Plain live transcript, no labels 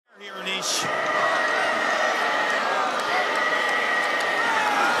Pace.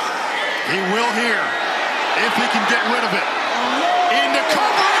 He will here, if he can get rid of it. Into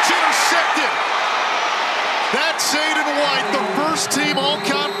coverage, intercepted. That's Aiden White, the first-team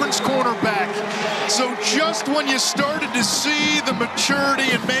all-conference cornerback. So just when you started to see the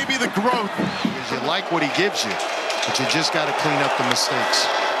maturity and maybe the growth. You like what he gives you, but you just got to clean up the mistakes.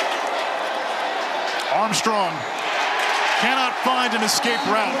 Armstrong cannot find an escape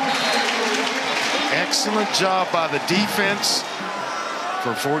route. Excellent job by the defense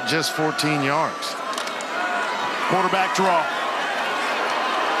for just 14 yards. Quarterback draw.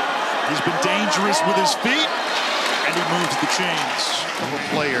 He's been dangerous with his feet, and he moves the chains.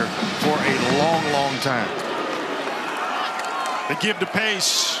 A player for a long, long time. The give to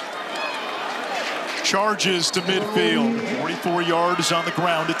Pace. Charges to midfield. 44 yards on the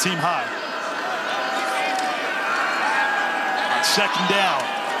ground at team high. On second down,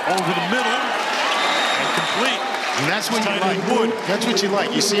 over the middle, and complete. And that's what you like. That's what you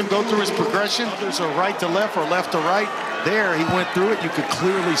like. You see him go through his progression. There's a right to left or left to right. There, he went through it. You could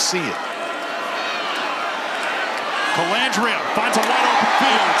clearly see it. Calandria finds a wide open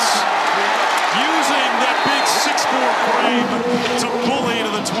Fields. Using that big 6'4" frame to bully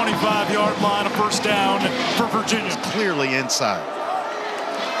to the 25-yard line. A first down for Virginia. It's clearly inside.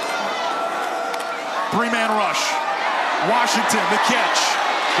 Three-man rush. Washington, the catch.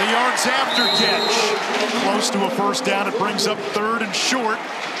 The yards after catch. Close to a first down. It brings up third and short.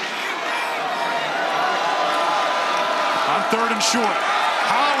 On third and short.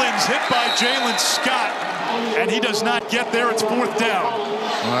 Hollins hit by Jalen Scott. And he does not get there. It's fourth down.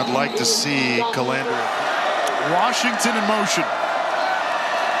 Well, I'd like to see Calandria. Washington in motion.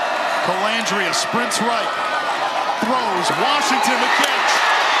 Calandria sprints right. Throws. Washington the catch.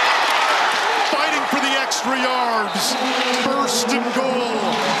 Fighting for the extra yards. First and goal.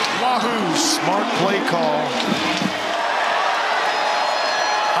 Wahoo. Smart play call.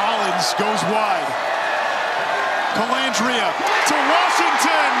 Hollins goes wide. Calandria to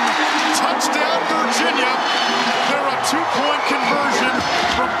Washington. Touchdown, Virginia. They're a two-point conversion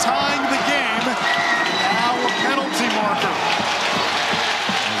from tying the game. Now a penalty marker.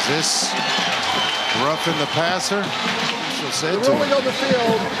 Is this roughing the passer? The ruling on the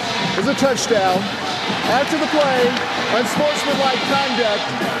field is a touchdown. After the play, unsportsmanlike conduct,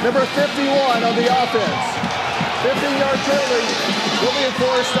 number 51 on the offense. 15-yard penalty will be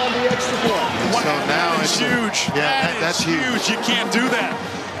enforced on the extra point. Wow, So now it's huge. Yeah, that's huge. You can't do that.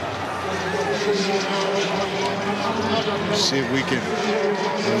 Let's see if we can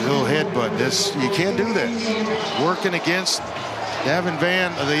a little headbutt. This you can't do that. Working against Davin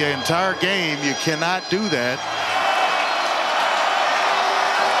Van the entire game, you cannot do that.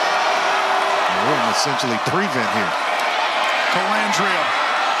 We're in essentially prevent here. Calandria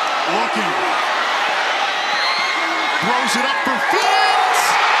looking. Throws it up for Fields.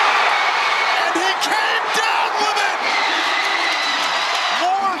 And he came down with it.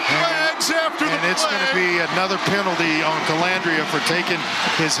 More flags after the play. And it's going to be another penalty on Calandria for taking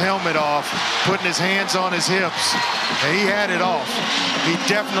his helmet off, putting his hands on his hips. And he had it off. He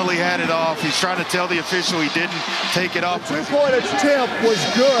definitely had it off. He's trying to tell the official he didn't take it off. The two-point attempt was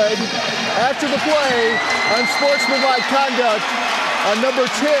good. After the play, unsportsmanlike conduct on number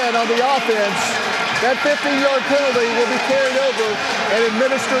 10 on the offense. That 15-yard penalty will be carried over and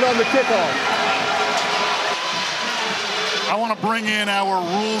administered on the kickoff. I want to bring in our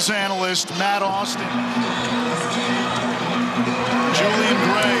rules analyst, Matt Austin. Julian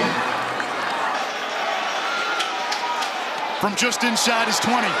Gray. From just inside his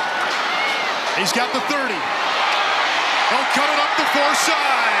 20. He's got the 30. They'll cut it up the far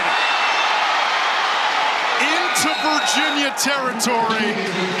side. Into Virginia territory.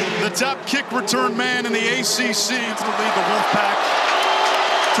 The top kick return man in the ACC to lead the Wolfpack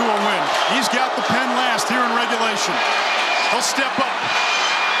to a win. He's got the pen last here in regulation. He'll step up.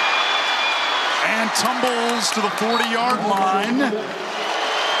 And tumbles to the 40-yard line.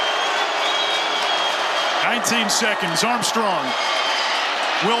 19 seconds. Armstrong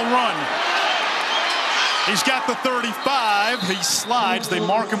will run. He's got the 35. He slides. They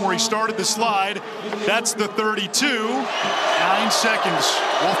mark him where he started the slide. That's the 32. 9 seconds.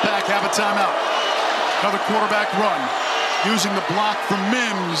 Wolfpack have a timeout. Another quarterback run. Using the block from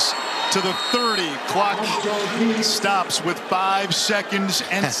Mims to the 30. Clock stops with 5 seconds.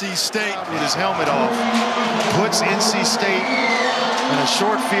 NC State with his helmet off. Puts NC State in a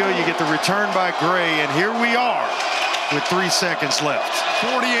short field. You get the return by Gray. And here we are with 3 seconds left.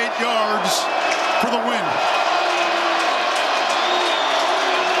 48 yards for the win.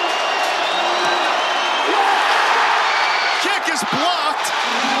 Kick is blocked.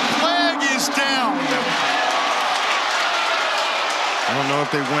 Flag don't know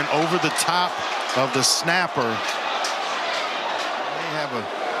if they went over the top of the snapper. They have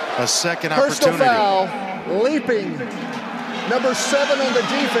a second Personal opportunity. foul, leaping, number 7 on the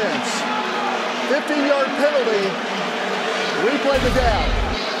defense. 15-yard penalty. Replay the down.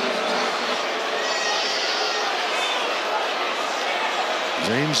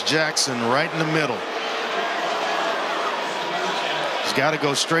 James Jackson right in the middle. He's got to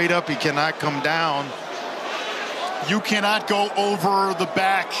go straight up. He cannot come down. You cannot go over the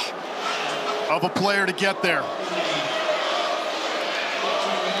back of a player to get there.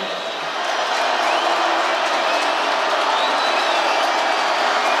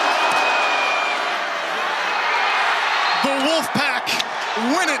 The Wolfpack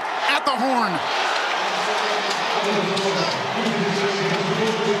win it at the Horn.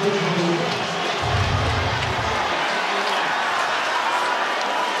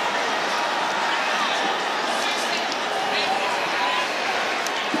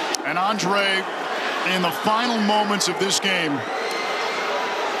 And Andre, in the final moments of this game,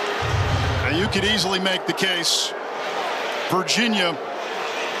 you could easily make the case Virginia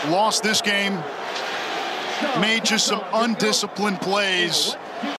lost this game, made just some undisciplined plays